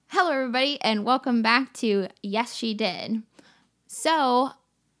everybody, and welcome back to Yes, She Did. So,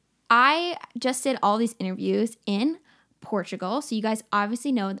 I just did all these interviews in Portugal. So, you guys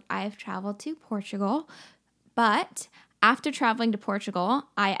obviously know that I have traveled to Portugal. But after traveling to Portugal,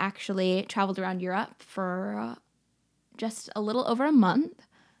 I actually traveled around Europe for just a little over a month.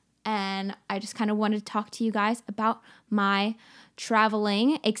 And I just kind of wanted to talk to you guys about my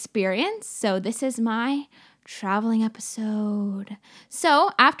traveling experience. So, this is my traveling episode. So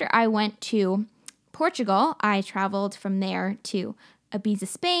after I went to Portugal, I traveled from there to Ibiza,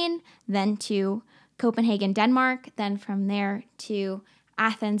 Spain, then to Copenhagen, Denmark, then from there to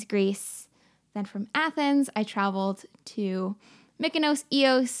Athens, Greece. Then from Athens, I traveled to Mykonos,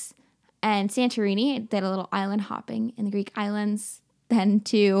 Ios, and Santorini. I did a little island hopping in the Greek islands. Then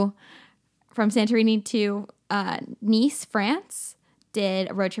from Santorini to Nice, France.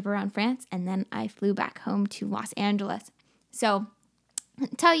 Did a road trip around France, and then I flew back home to Los Angeles. So I'll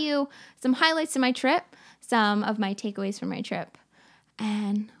tell you some highlights of my trip, some of my takeaways from my trip,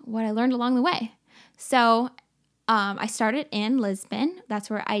 and what I learned along the way. So I started in Lisbon. That's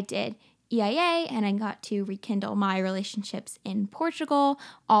where I did EIA, and I got to rekindle my relationships in Portugal.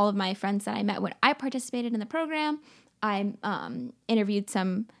 All of my friends that I met when I participated in the program. I interviewed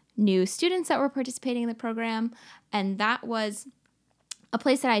some new students that were participating in the program, and that was a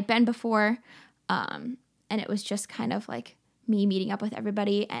place that I'd been before, and it was just kind of like me meeting up with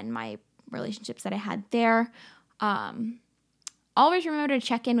everybody and my relationships that I had there. Always remember to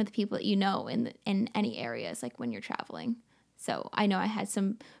check in with people that you know in any areas, like when you're traveling. So I know I had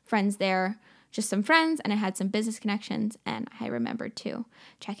some friends there, just some friends, and I had some business connections, and I remembered to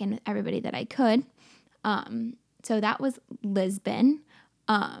check in with everybody that I could. So that was Lisbon,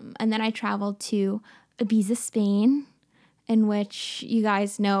 and then I traveled to Ibiza, Spain, in which you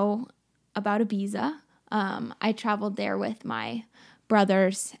guys know about Ibiza. I traveled there with my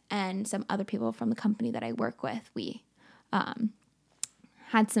brothers and some other people from the company that I work with. We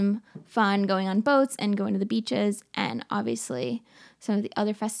had some fun going on boats and going to the beaches, and obviously some of the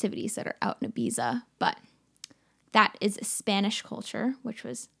other festivities that are out in Ibiza. But that is Spanish culture, which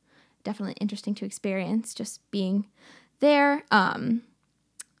was definitely interesting to experience just being there.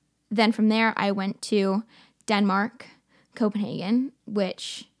 Then from there, I went to Denmark, Copenhagen,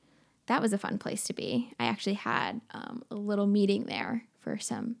 which that was a fun place to be. I actually had a little meeting there for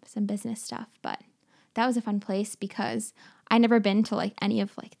some business stuff, but that was a fun place because I never been to like any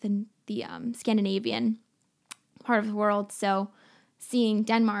of like the Scandinavian part of the world. So seeing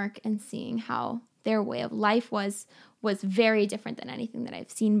Denmark and seeing how their way of life was very different than anything that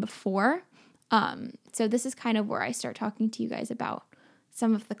I've seen before. So this is kind of where I start talking to you guys about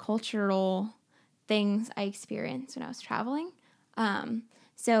some of the cultural things I experienced when I was traveling.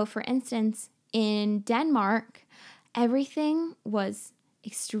 So for instance, in Denmark, everything was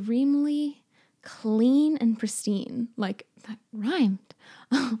extremely clean and pristine. Like, that rhymed.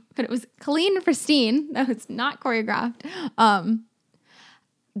 But it was clean and pristine. That was not choreographed.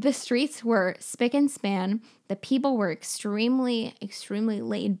 The streets were spick and span. The people were extremely, extremely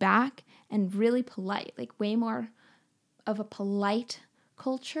laid back and really polite. Like, way more of a polite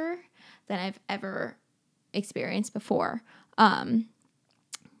culture than I've ever experienced before.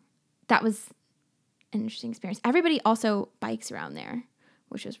 That was an interesting experience. Everybody also bikes around there,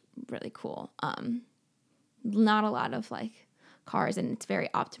 which is really cool. Not a lot of like cars, and it's very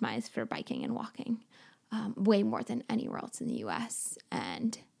optimized for biking and walking, way more than anywhere else in the US.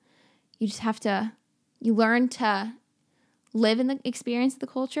 And you just have to, you learn to live in the experience of the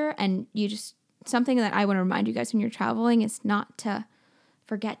culture, and you just, something that I want to remind you guys when you're traveling is not to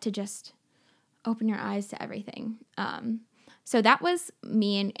forget to just open your eyes to everything. So that was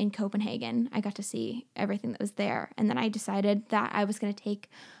me in Copenhagen. I got to see everything that was there. And then I decided that I was going to take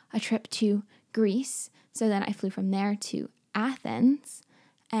a trip to Greece. So then I flew from there to Athens.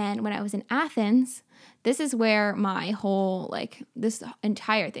 And when I was in Athens, this is where my whole, like, this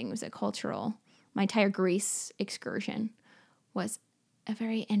entire thing was my entire Greece excursion was a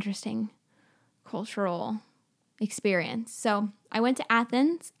very interesting cultural experience. So I went to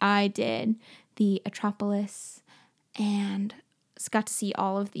Athens. I did the Acropolis and got to see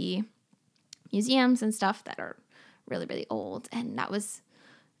all of the museums and stuff that are really, really old. And that was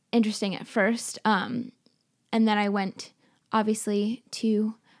interesting at first. And then I went, obviously,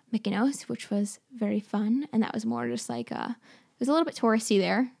 to Mykonos, which was very fun. And that was more just like, it was a little bit touristy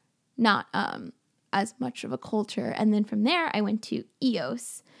there, not as much of a culture. And then from there, I went to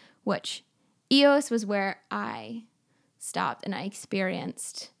Ios, which Ios was where I stopped and I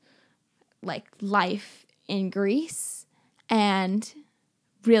experienced like life in Greece and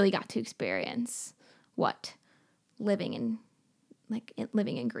really got to experience what living in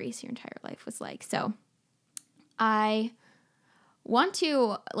living in Greece your entire life was like. So I want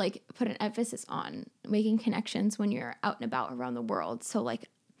to like put an emphasis on making connections when you're out and about around the world. So like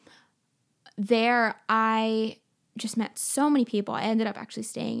there I just met so many people. I ended up actually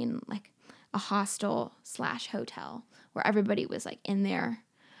staying in like a hostel/hotel where everybody was like in their,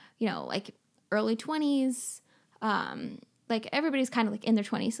 like early 20s. Like everybody's kind of like in their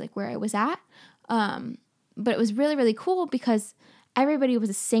 20s, like where I was at. But it was really, really cool because everybody was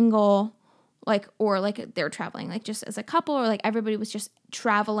a single, like, or like they were traveling like just as a couple, or like everybody was just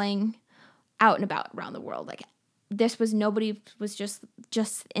traveling out and about around the world. Like nobody was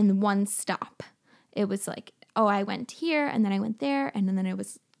just in one stop. It was like, oh, I went here and then I went there and then I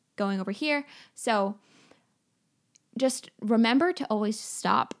was going over here. So just remember to always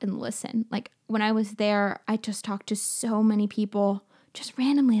stop and listen. Like when I was there, I just talked to so many people just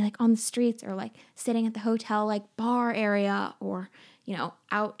randomly, like on the streets or like sitting at the hotel, like bar area, or,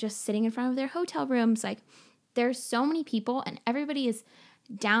 out just sitting in front of their hotel rooms. Like there's so many people and everybody is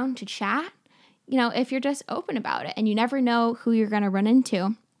down to chat, if you're just open about it, and you never know who you're going to run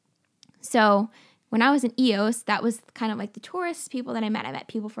into. So when I was in EOS, that was kind of like the tourist people that I met. I met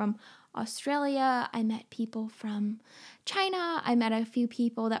people from Australia. I met people from China. I met a few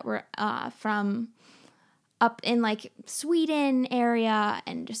people that were from up in like Sweden area,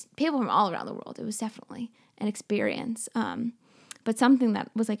 and just people from all around the world. It was definitely an experience. But something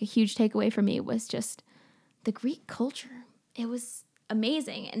that was like a huge takeaway for me was just the Greek culture. It was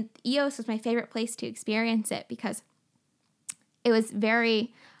amazing. And EOS was my favorite place to experience it because it was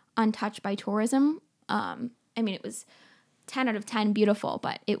very untouched by tourism. It was 10 out of 10 beautiful,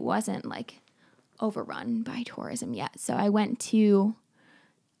 but it wasn't like overrun by tourism yet. So I went to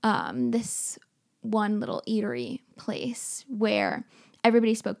this one little eatery place where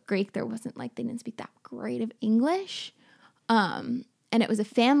everybody spoke Greek. There wasn't like, they didn't speak that great of English. And it was a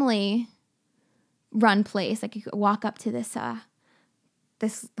family run place. Like you could walk up to this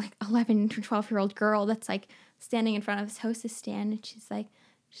like 11 to 12-year-old girl that's like standing in front of this hostess stand. And she's like,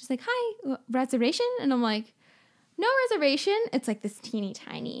 hi, reservation? And I'm like, no reservation. It's like this teeny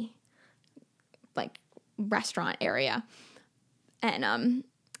tiny like restaurant area. And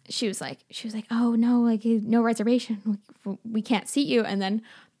she was like, oh no, like no reservation. We can't seat you. And then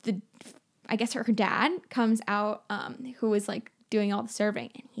I guess her dad comes out, who was like doing all the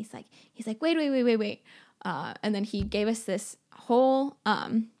serving, and he's like, wait. And then he gave us this whole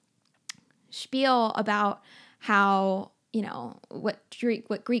spiel about how, what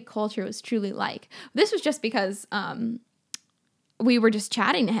Greek culture was truly like. This was just because we were just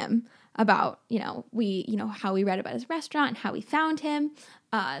chatting to him about, how we read about his restaurant and how we found him.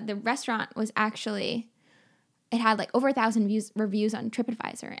 The restaurant was actually, it had like over 1,000 reviews on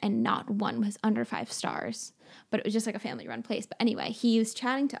TripAdvisor, and not one was under 5 stars. But it was just like a family-run place. But anyway, he was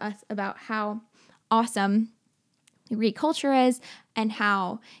chatting to us about how awesome Greek culture is, and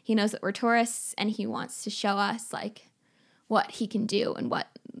how he knows that we're tourists, and he wants to show us like what he can do and what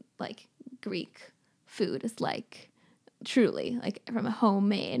like Greek food is like, truly, like from a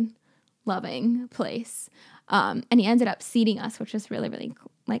homemade, loving place. And he ended up seating us, which was really, really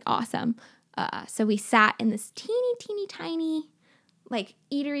like awesome. So we sat in this teeny tiny like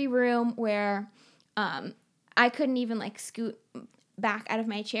eatery room where I couldn't even like scoot back out of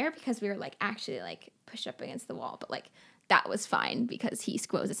my chair because we were like actually like pushed up against the wall. But like that was fine because he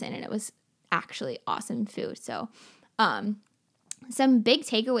squeezed us in, and it was actually awesome food. So some big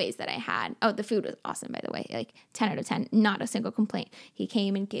takeaways that I had. Oh, the food was awesome, by the way. Like 10 out of 10, not a single complaint. He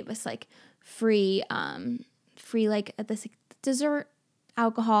came and gave us like free like this dessert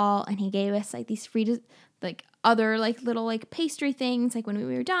alcohol, and he gave us like these free like other like little like pastry things. Like when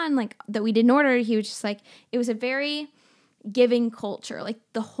we were done, like that we didn't order, he was just like, it was a very giving culture. Like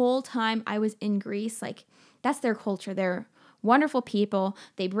the whole time I was in Greece, like that's their culture. They're wonderful people.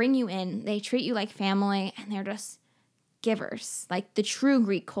 They bring you in, they treat you like family, and they're just givers. Like the true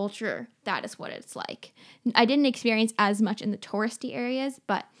Greek culture, that is what it's like. I didn't experience as much in the touristy areas,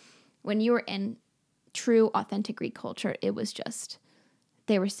 but when you were in true authentic Greek culture, it was just,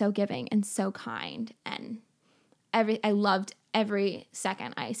 they were so giving and so kind, and I loved every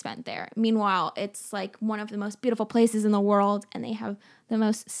second I spent there. Meanwhile, it's like one of the most beautiful places in the world, and they have the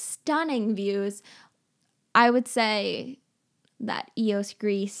most stunning views. I would say that Ios,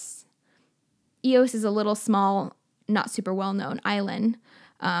 Greece, Ios is a little small, not super well-known island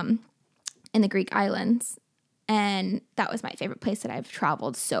in the Greek islands, and that was my favorite place that I've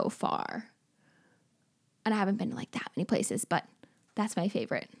traveled so far. And I haven't been to like that many places, but that's my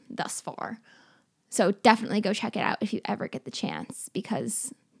favorite thus far. So definitely go check it out if you ever get the chance,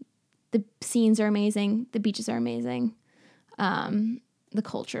 because the scenes are amazing, the beaches are amazing. The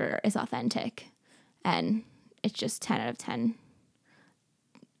culture is authentic, and it's just 10 out of 10.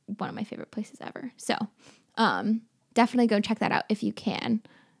 One of my favorite places ever. So definitely go check that out if you can.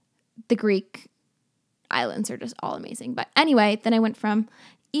 The Greek islands are just all amazing. But anyway, then I went from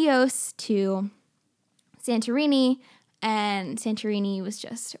Eos to Santorini, and Santorini was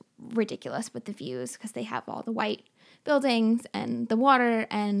just ridiculous with the views because they have all the white buildings and the water,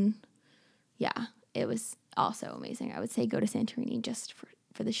 and yeah, it was also amazing. I would say go to Santorini just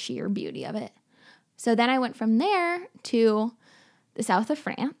for the sheer beauty of it. So then I went from there to the south of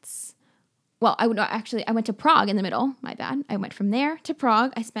France. Well, I went to Prague in the middle. My bad. I went from there to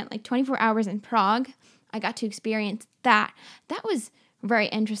Prague. I spent like 24 hours in Prague. I got to experience that. That was very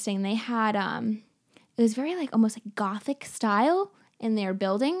interesting. They had, it was very like almost like Gothic style in their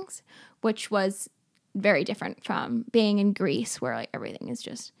buildings, which was very different from being in Greece where like everything is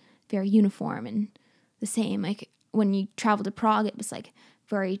just very uniform and the same. Like when you travel to Prague, it was like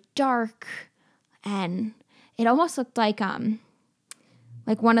very dark, and it almost looked like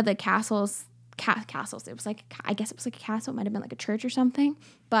one of the castles. It was like, I guess it was like a castle. It might have been like a church or something,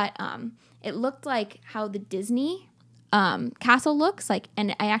 but it looked like how the Disney castle looks like.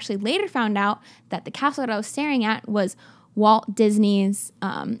 And I actually later found out that the castle that I was staring at was Walt Disney's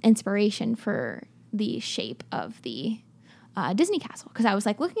inspiration for the shape of the Disney castle, because I was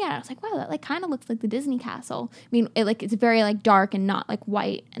like looking at it, I was like, wow, that like kind of looks like the Disney castle. I mean, it's very like dark and not like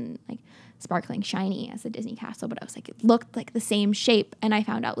white and like sparkling shiny as the Disney castle, but I was like, it looked like the same shape, and I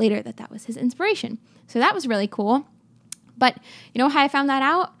found out later that was his inspiration. So that was really cool. But you know how I found that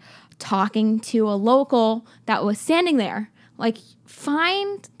out? Talking to a local that was standing there. Like,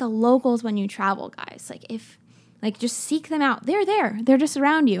 find the locals when you travel, guys. Like just seek them out. They're there. They're just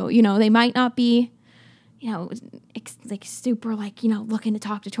around you. You know, they might not be, you know, like super like, you know, looking to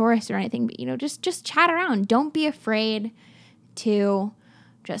talk to tourists or anything, but, you know, just chat around. Don't be afraid to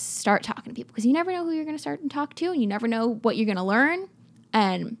just start talking to people, because you never know who you're going to start and talk to, and you never know what you're going to learn.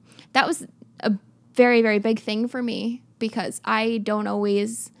 And that was a very, very big thing for me, because I don't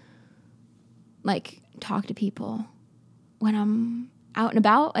always like talk to people when I'm out and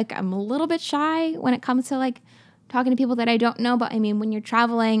about. Like, I'm a little bit shy when it comes to like talking to people that I don't know. But I mean, when you're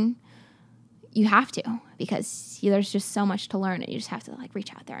traveling, you have to, because there's just so much to learn, and you just have to like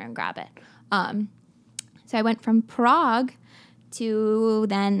reach out there and grab it. So I went from Prague to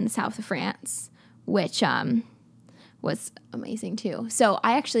then south of France, which was amazing too. So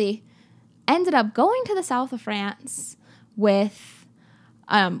I actually ended up going to the south of France with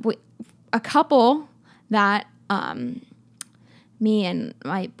a couple that me and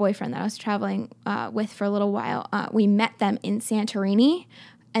my boyfriend that I was traveling with for a little while, we met them in Santorini,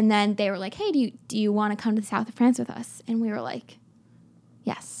 and then they were like, hey, do you want to come to the south of France with us? And we were like,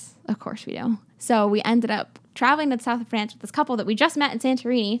 yes, of course we do. So we ended up traveling to the south of France with this couple that we just met in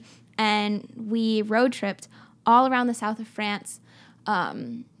Santorini, and we road tripped all around the south of France.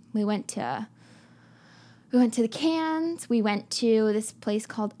 We went to the Cannes. We went to this place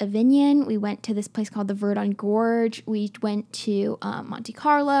called Avignon. We went to this place called the Verdun Gorge. We went to Monte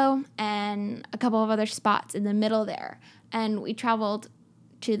Carlo and a couple of other spots in the middle there. And we traveled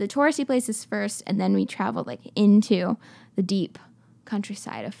to the touristy places first, and then we traveled like into the deep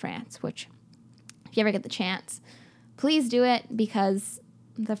countryside of France, which, if you ever get the chance, please do it, because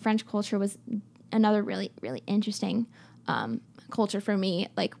the French culture was another really, really interesting culture for me.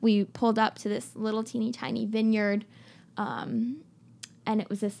 Like, we pulled up to this little teeny tiny vineyard, and it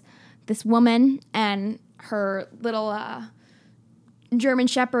was this woman and her little German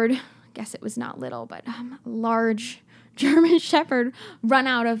Shepherd. I guess it was not little, but large German Shepherd run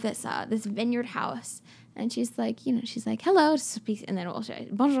out of this vineyard house. And she's like, hello, and then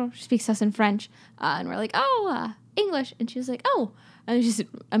bonjour, she speaks to us in French, and we're like, English, and she was like, oh, and she just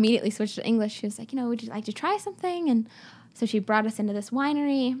immediately switched to English. She was like, would you like to try something? And so she brought us into this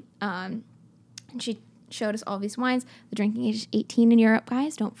winery, and she showed us all these wines. The drinking age is 18 in Europe,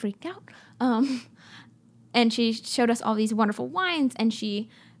 guys, don't freak out. And she showed us all these wonderful wines, and she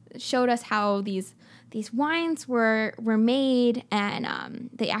showed us how these wines were made, and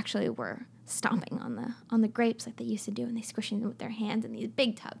they actually were stomping on the grapes like they used to do, and they squishing them with their hands in these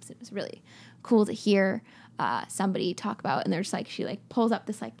big tubs. It was really cool to hear somebody talk about, and there's like, she like pulls up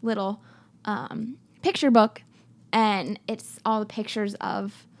this like little picture book, and it's all the pictures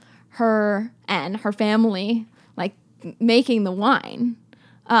of her and her family like making the wine.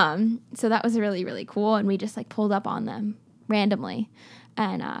 So that was really, really cool, and we just like pulled up on them randomly.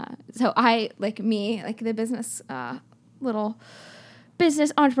 And so I, like the business little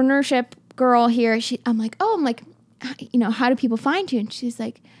business entrepreneurship girl here, I'm like, how do people find you? And she's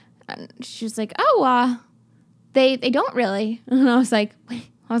like, they don't really. And I was like,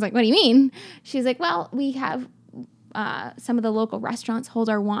 what do you mean? She's like, well, we have some of the local restaurants hold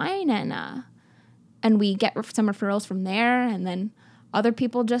our wine, and we get some referrals from there, and then other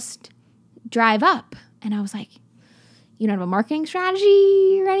people just drive up. And I was like, you don't have a marketing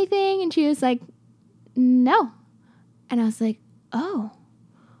strategy or anything? And she was like, no. And I was like, oh,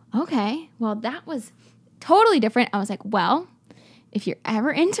 okay. Well, that was totally different. I was like, well, if you're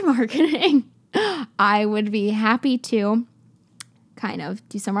ever into marketing, I would be happy to kind of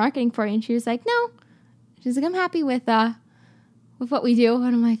do some marketing for you. And she was like, no. She's like, I'm happy with what we do.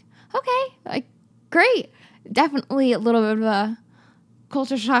 And I'm like, okay, like, great. Definitely a little bit of a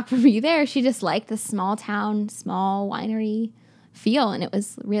culture shock for me there. She just liked the small town, small winery feel. And it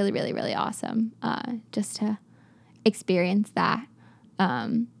was really, really, really awesome just to experience that.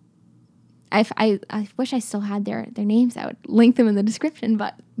 I wish I still had their names. I would link them in the description,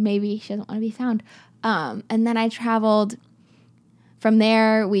 but maybe she doesn't want to be found. And then I traveled from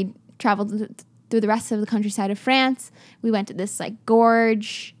there. We traveled through the rest of the countryside of France. We went to this like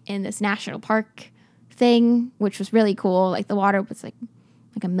gorge in this national park thing, which was really cool. Like the water was like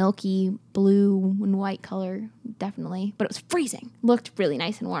a milky blue and white color, definitely. But it was freezing. Looked really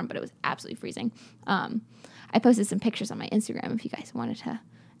nice and warm, but it was absolutely freezing. I posted some pictures on my Instagram if you guys wanted to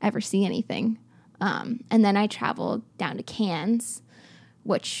ever see anything. And then I traveled down to Cannes,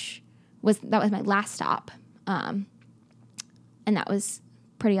 which was my last stop. And that was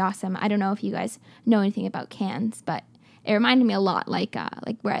pretty awesome. I don't know if you guys know anything about Cannes, but it reminded me a lot like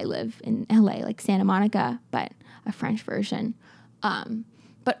where I live in LA, like Santa Monica, but a French version.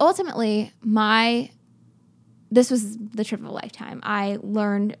 But ultimately, this was the trip of a lifetime. I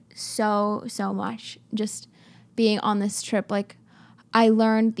learned so much just being on this trip. Like, I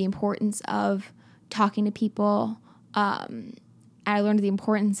learned the importance of talking to people. I learned the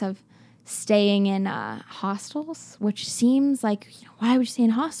importance of staying in hostels, which seems like, why would you stay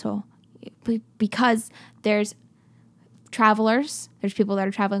in a hostel? Because there's travelers, there's people that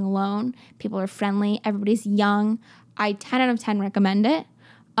are traveling alone, people are friendly, everybody's young. I 10 out of 10 recommend it.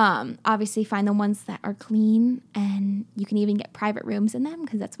 Obviously find the ones that are clean, and you can even get private rooms in them,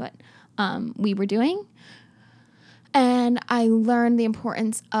 because that's what we were doing. And I learned the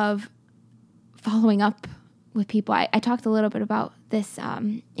importance of following up with people. I talked a little bit about this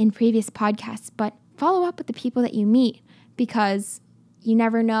in previous podcasts, but follow up with the people that you meet, because you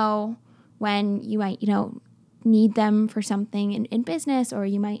never know when you might, need them for something in business, or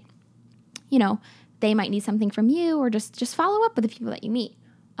you might, they might need something from you, or just follow up with the people that you meet.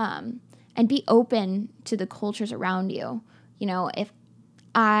 And be open to the cultures around you. If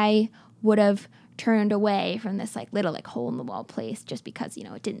I would have turned away from this little hole in the wall place just because,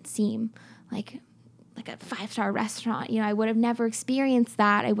 it didn't seem like a 5-star restaurant, I would have never experienced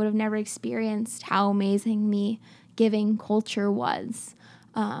that. I would have never experienced how amazing the giving culture was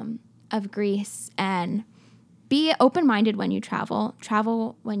of Greece. And be open-minded when you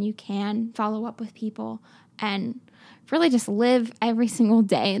travel when you can, follow up with people, and really just live every single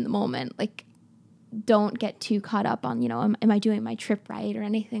day in the moment. Like, don't get too caught up on, am I doing my trip right or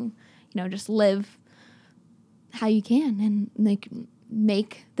anything? Just live how you can and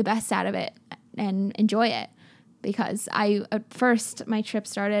make the best out of it and enjoy it. Because at first my trip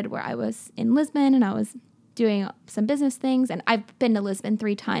started where I was in Lisbon and I was doing some business things, and I've been to Lisbon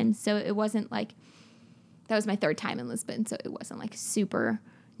 3 times. So it wasn't that was my 3rd time in Lisbon. So it wasn't super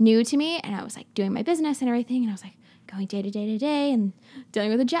new to me. And I was doing my business and everything. And I was going day to day and dealing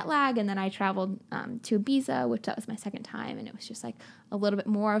with the jet lag. And then I traveled to Ibiza, which that was my 2nd time. And it was just a little bit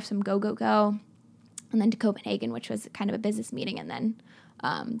more of some go. And then to Copenhagen, which was kind of a business meeting. And then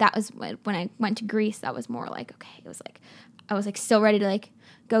that was when I went to Greece, that was more okay. It was I was so ready to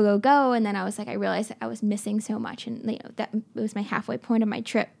go. And then I was I realized that I was missing so much. And that it was my halfway point of my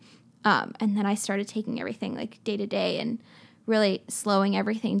trip. And then I started taking everything day to day and really slowing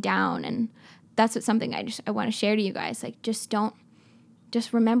everything down. And that's something I want to share to you guys. Just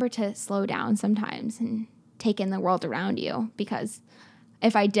remember to slow down sometimes and take in the world around you, because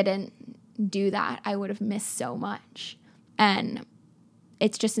if I didn't do that, I would have missed so much. And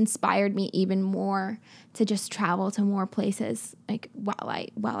it's just inspired me even more to just travel to more places while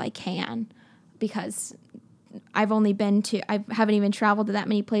I can, because I haven't even traveled to that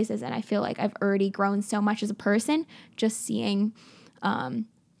many places, and I feel like I've already grown so much as a person just seeing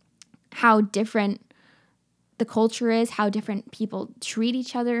how different the culture is, how different people treat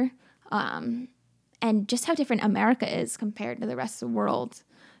each other, and just how different America is compared to the rest of the world.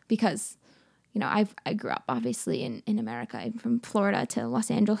 Because, I grew up obviously in America. I'm from Florida to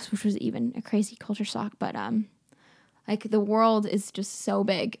Los Angeles, which was even a crazy culture shock. But the world is just so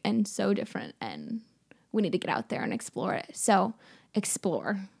big and so different, and we need to get out there and explore it. So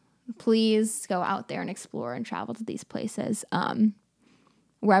explore. Please go out there and explore and travel to these places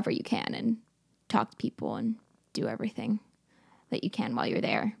wherever you can, and talk to people and do everything that you can while you're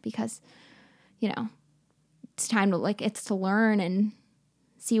there, because, it's time to it's to learn and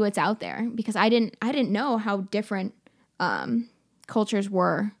see what's out there, because I didn't know how different cultures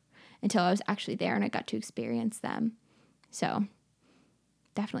were until I was actually there and I got to experience them. So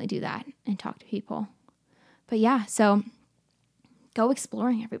definitely do that and talk to people. But yeah, so go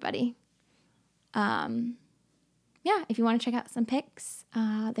exploring, everybody. Yeah, if you want to check out some pics,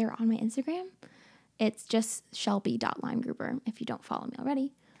 they're on my Instagram. It's just shelby.limegruber if you don't follow me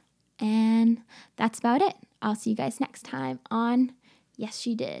already. And that's about it. I'll see you guys next time on Yes,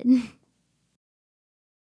 She Did.